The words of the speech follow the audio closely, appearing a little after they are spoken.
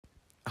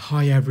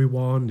Hi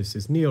everyone, this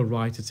is Neel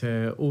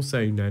Raithatha,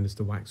 also known as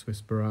the Wax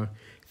Whisperer.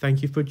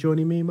 Thank you for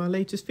joining me in my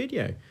latest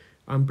video.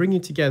 I'm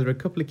bringing together a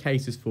couple of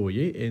cases for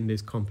you in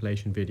this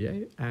compilation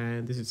video,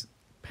 and this is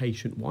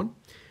patient one.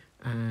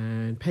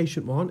 And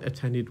patient one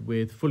attended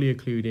with fully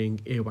occluding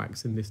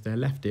earwax in their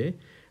left ear,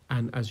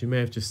 and as you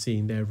may have just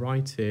seen, their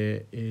right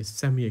ear is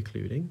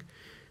semi-occluding.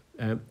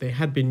 They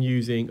had been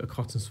using a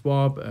cotton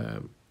swab,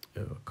 or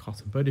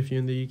cotton bud if you're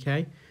in the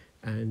UK,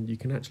 and you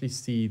can actually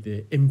see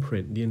the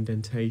imprint, the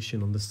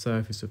indentation on the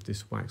surface of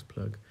this wax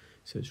plug.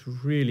 So it's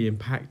really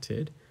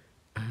impacted,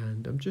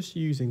 and I'm just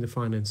using the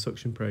fine end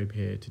suction probe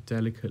here to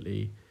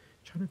delicately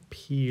try to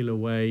peel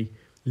away,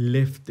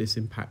 lift this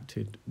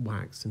impacted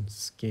wax and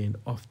skin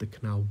off the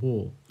canal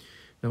wall.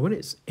 Now when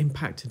it's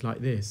impacted like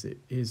this, it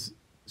is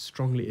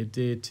strongly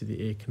adhered to the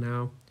ear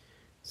canal,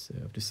 so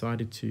I've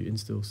decided to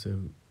install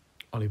some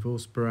olive oil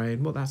spray,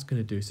 and what that's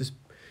going to do is just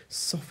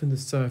soften the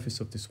surface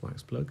of this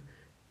wax plug,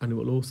 and it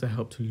will also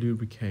help to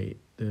lubricate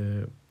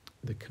the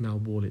canal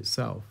wall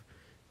itself.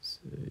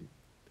 So,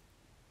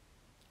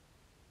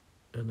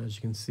 and as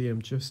you can see, I'm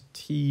just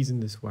teasing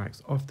this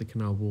wax off the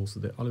canal wall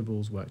so that olive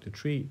oils work to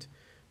treat,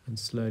 and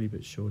slowly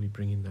but surely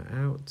bringing that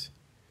out.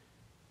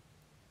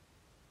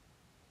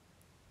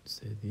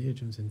 So the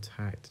eardrum's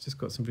intact, just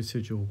got some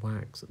residual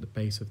wax at the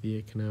base of the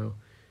ear canal.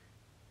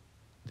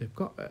 They've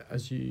got,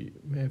 as you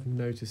may have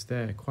noticed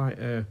there, quite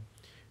a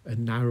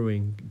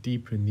narrowing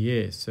deeper in the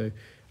ear. So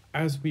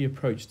as we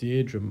approach the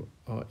eardrum,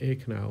 our ear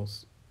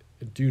canals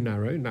do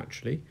narrow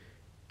naturally,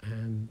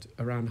 and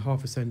around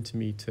 0.5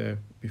 centimetre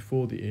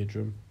before the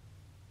eardrum,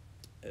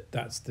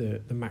 that's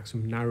the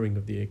maximum narrowing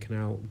of the ear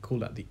canal. We call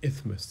that the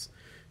isthmus.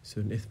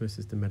 So an isthmus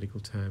is the medical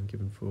term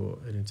given for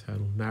an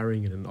internal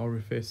narrowing in an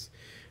orifice.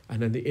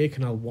 And then the ear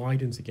canal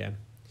widens again,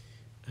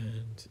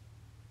 and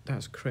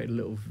that's created a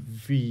little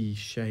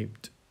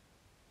V-shaped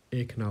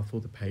ear canal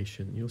for the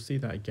patient. You'll see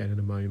that again in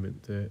a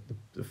moment.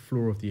 The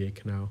floor of the ear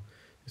canal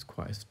is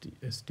quite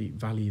a steep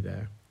valley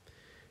there,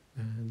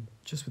 and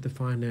just with the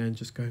fine end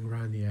just going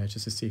around the edge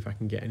just to see if I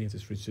can get any of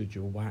this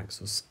residual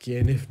wax or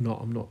skin. If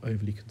not, I'm not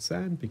overly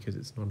concerned because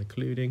it's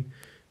non-occluding,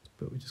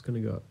 but we're just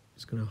going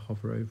to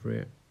hover over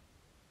it.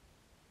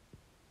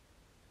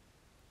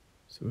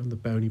 So we're on the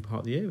bony part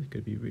of the ear. We've got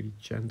to be really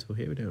gentle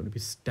here. We don't want to be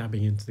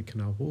stabbing into the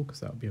canal wall because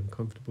that would be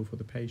uncomfortable for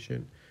the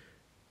patient.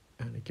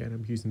 And again,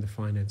 I'm using the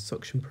fine end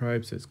suction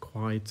probe, so it's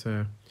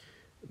quieter.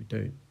 We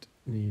don't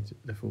need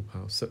the full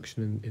power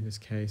suction in this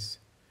case.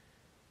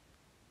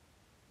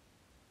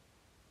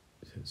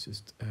 So it's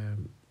just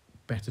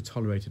better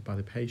tolerated by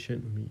the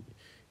patient, and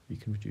we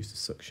can reduce the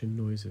suction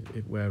noise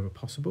if wherever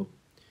possible.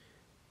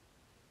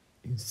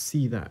 You can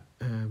see that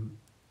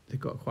they've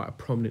got quite a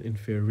prominent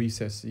inferior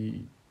recess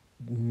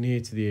near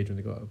to the eardrum.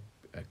 They've got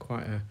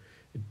quite a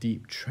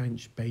deep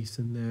trench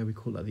basin there. We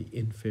call that the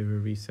inferior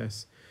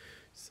recess.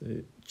 So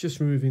just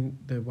removing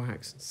the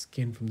wax and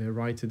skin from their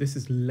right ear. This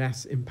is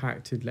less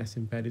impacted, less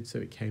embedded, so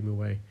it came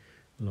away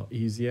a lot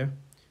easier.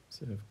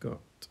 So I've got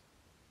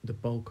the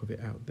bulk of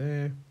it out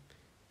there,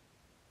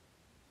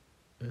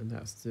 and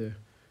that's the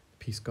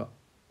piece got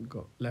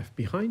left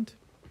behind.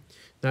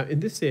 Now in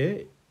this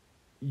ear,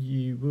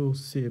 you will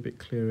see a bit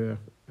clearer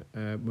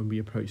when we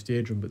approach the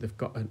eardrum, but they've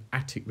got an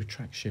attic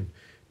retraction.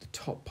 The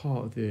top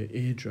part of the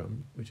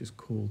eardrum, which is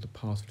called the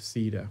pars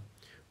flaccida,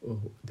 or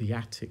the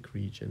attic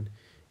region,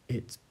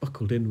 it's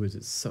buckled inwards,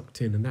 it's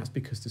sucked in, and that's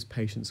because this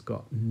patient's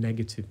got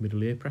negative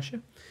middle ear pressure.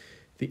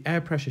 The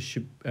air pressure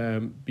should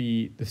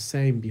be the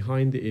same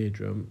behind the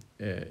eardrum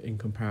in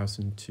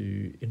comparison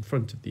to in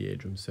front of the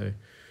eardrum. So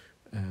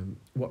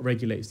what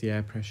regulates the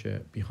air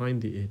pressure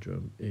behind the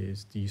eardrum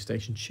is the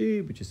eustachian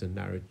tube, which is a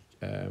narrow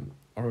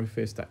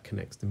orifice that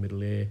connects the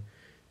middle ear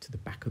to the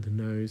back of the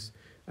nose.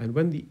 And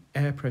when the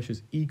air pressure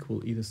is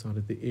equal either side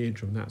of the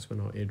eardrum, that's when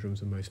our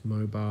eardrums are most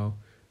mobile,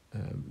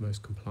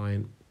 most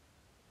compliant.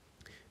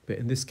 But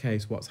in this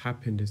case, what's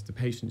happened is the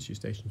patient's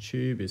eustachian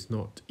tube is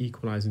not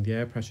equalizing the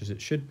air pressure as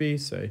it should be.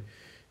 So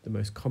the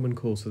most common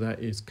cause for that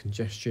is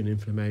congestion,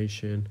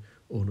 inflammation,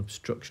 or an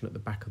obstruction at the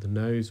back of the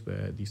nose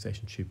where the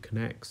eustachian tube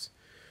connects.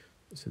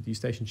 So the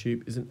eustachian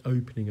tube isn't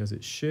opening as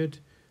it should,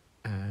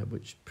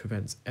 which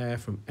prevents air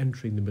from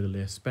entering the middle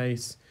ear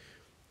space.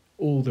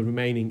 All the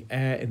remaining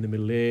air in the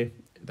middle ear,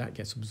 that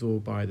gets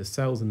absorbed by the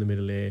cells in the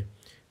middle ear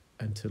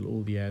until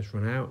all the air's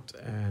run out,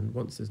 and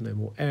once there's no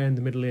more air in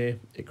the middle ear,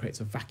 it creates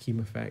a vacuum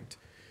effect.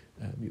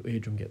 Your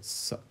eardrum gets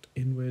sucked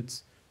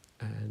inwards,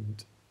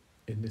 and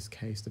in this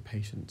case the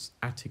patient's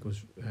attic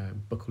was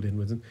buckled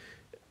inwards. And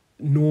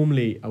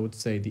normally I would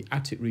say the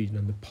attic region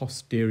and the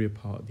posterior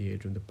part of the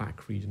eardrum, the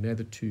back region, they're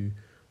the two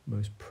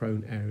most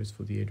prone areas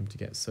for the eardrum to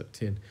get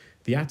sucked in.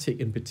 The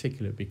attic in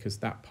particular, because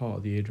that part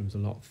of the eardrum is a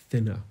lot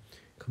thinner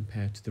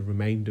compared to the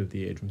remainder of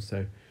the eardrum.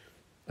 So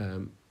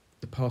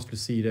the pars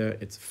flaccida,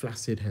 it's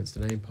flaccid, hence the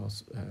name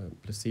pars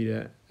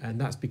flaccida,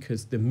 and that's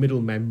because the middle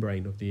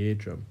membrane of the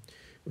eardrum,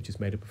 which is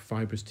made up of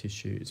fibrous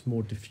tissue, it's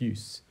more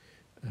diffuse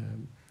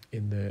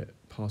in the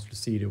pars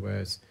flaccida,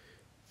 whereas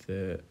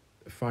the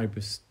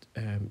fibrous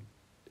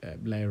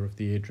layer of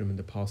the eardrum and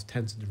the pars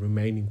tensor, the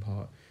remaining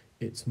part,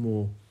 it's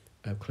more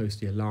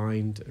closely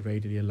aligned,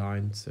 radially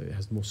aligned, so it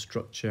has more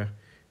structure,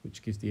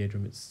 which gives the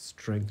eardrum its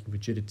strength and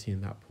rigidity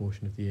in that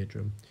portion of the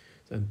eardrum.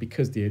 And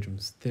because the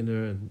eardrum's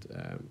thinner and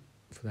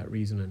for that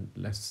reason and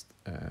less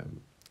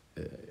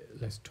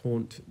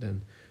taunt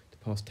than the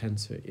past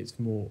tense, it's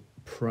more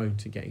prone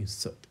to getting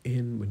sucked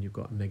in when you've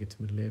got negative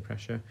middle ear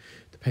pressure.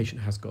 The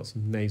patient has got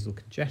some nasal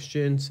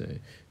congestion, so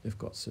they've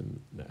got some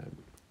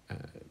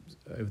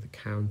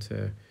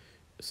over-the-counter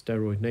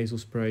steroid nasal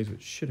sprays,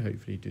 which should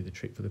hopefully do the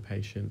trick for the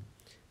patient.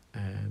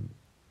 And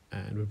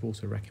we've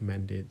also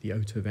recommended the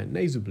Otovent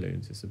nasal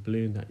balloons. It's a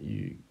balloon that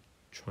you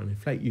try and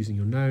inflate using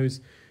your nose,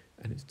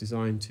 and it's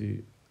designed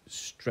to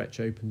stretch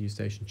open the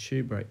eustachian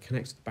tube where it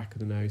connects to the back of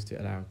the nose to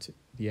allow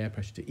the air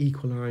pressure to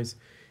equalise.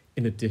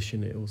 In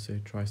addition, it also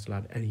tries to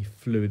allow any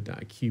fluid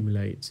that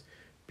accumulates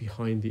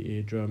behind the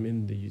eardrum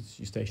in the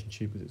eustachian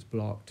tube because it's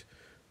blocked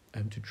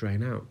to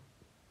drain out.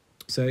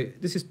 So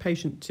this is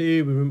patient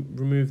 2. We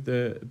removed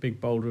the big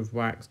boulder of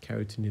wax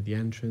carried to near the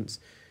entrance.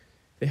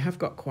 They have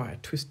got quite a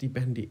twisty,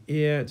 bendy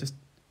ear. Just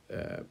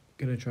going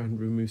to try and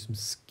remove some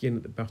skin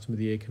at the bottom of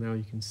the ear canal.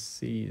 You can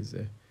see is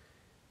a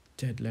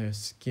dead layer of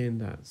skin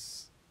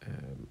that's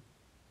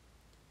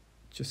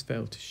just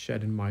failed to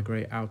shed and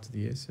migrate out of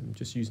the ears. I'm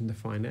just using the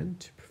fine end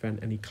to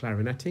prevent any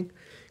clarinetting.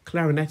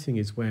 Clarinetting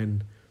is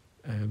when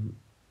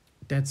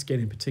dead skin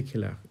in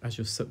particular, as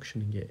you're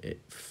suctioning it,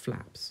 it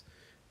flaps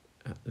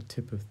at the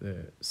tip of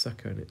the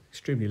sucker and it's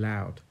extremely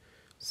loud.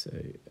 So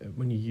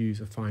when you use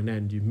a fine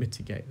end, you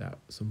mitigate that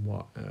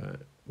somewhat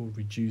or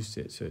reduce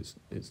it so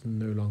it's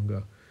no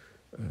longer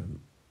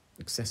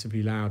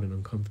excessively loud and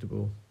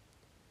uncomfortable.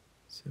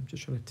 So I'm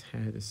just trying to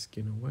tear the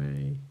skin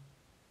away.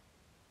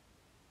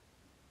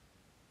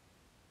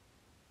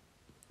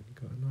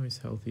 You've got a nice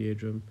healthy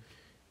eardrum.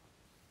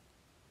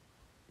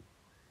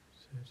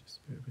 So just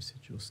a bit of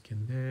residual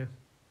skin there.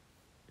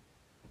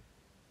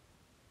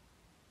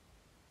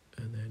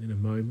 And then in a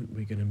moment,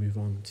 we're going to move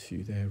on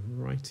to their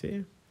right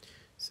ear.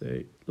 So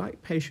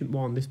like patient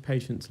 1, this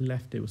patient's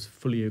left ear was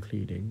fully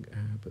occluding,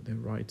 but their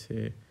right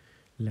ear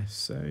less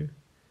so.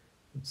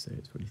 I'd say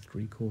it's probably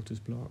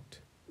 3/4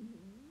 blocked.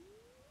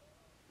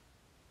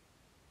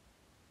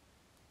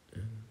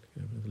 And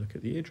have another look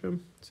at the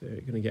eardrum. So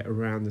you're going to get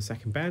around the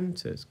second bend,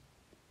 so it's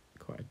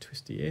quite a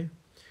twisty ear.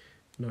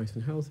 Nice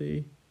and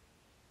healthy.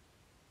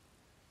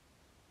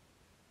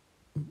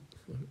 I'll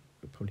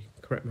probably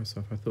correct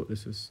myself. I thought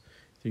this was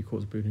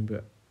 3/4 bleeding,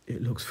 but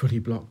it looks fully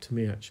blocked to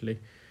me actually.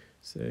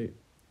 So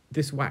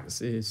this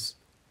wax is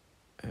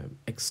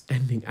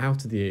extending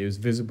out of the ear. It was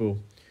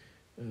visible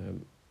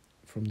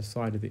from the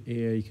side of the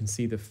ear. You can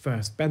see the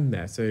first bend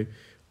there. So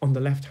on the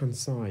left-hand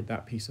side,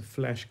 that piece of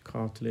flesh,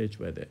 cartilage,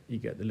 where you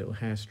get the little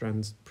hair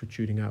strands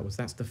protruding outwards,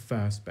 that's the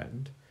first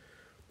bend.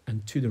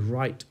 And to the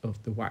right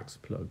of the wax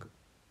plug,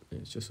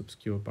 it's just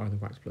obscured by the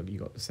wax plug, you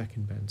got the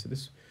second bend. So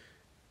this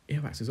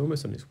earwax is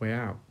almost on its way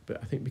out,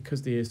 but I think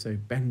because the ear is so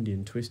bendy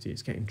and twisty,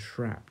 it's getting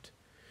trapped.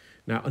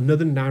 Now,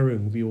 another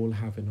narrowing we all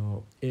have in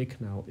our ear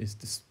canal is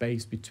the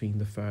space between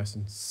the first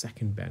and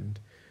second bend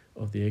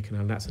of the ear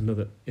canal. And that's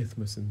another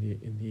isthmus in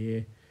the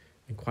ear,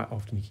 and quite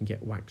often you can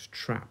get wax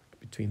trapped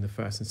between the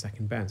first and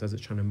second bends as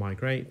it's trying to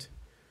migrate.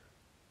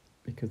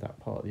 Because that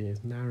part of the ear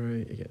is narrow,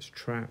 it gets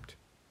trapped.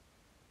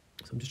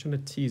 So I'm just trying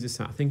to tease this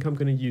out. I think I'm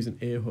going to use an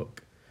ear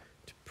hook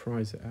to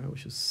prise it out. We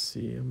shall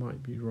see. I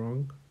might be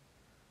wrong.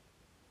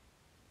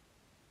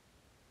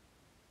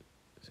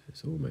 So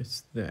it's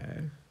almost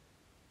there.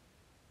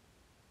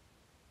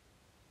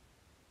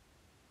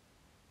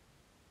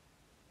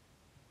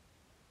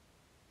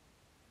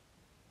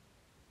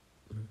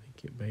 I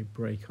think it may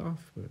break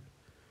off, but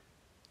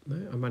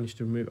no, I managed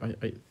to remove.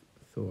 I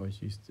thought I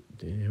used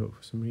the ear hook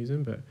for some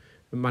reason, but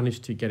I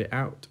managed to get it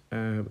out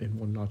in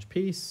one large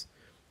piece.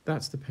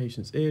 That's the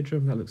patient's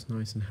eardrum. That looks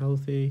nice and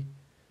healthy.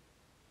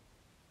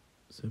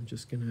 So I'm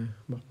just going to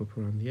mop up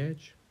around the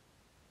edge.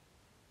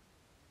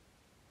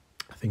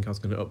 I think I was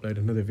going to upload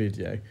another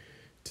video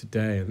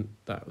today, and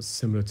that was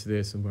similar to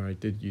this, and where I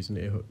did use an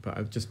ear hook, but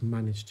I've just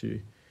managed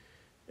to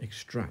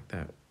extract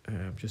that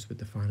just with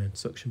the fine end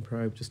suction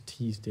probe, just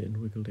teased it and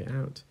wiggled it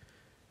out.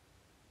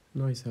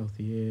 Nice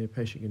healthy ear,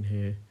 patient can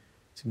hear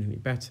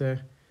significantly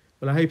better.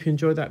 Well, I hope you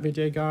enjoyed that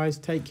video, guys.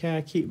 Take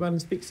care, keep well,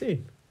 and speak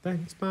soon.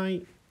 Thanks,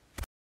 bye.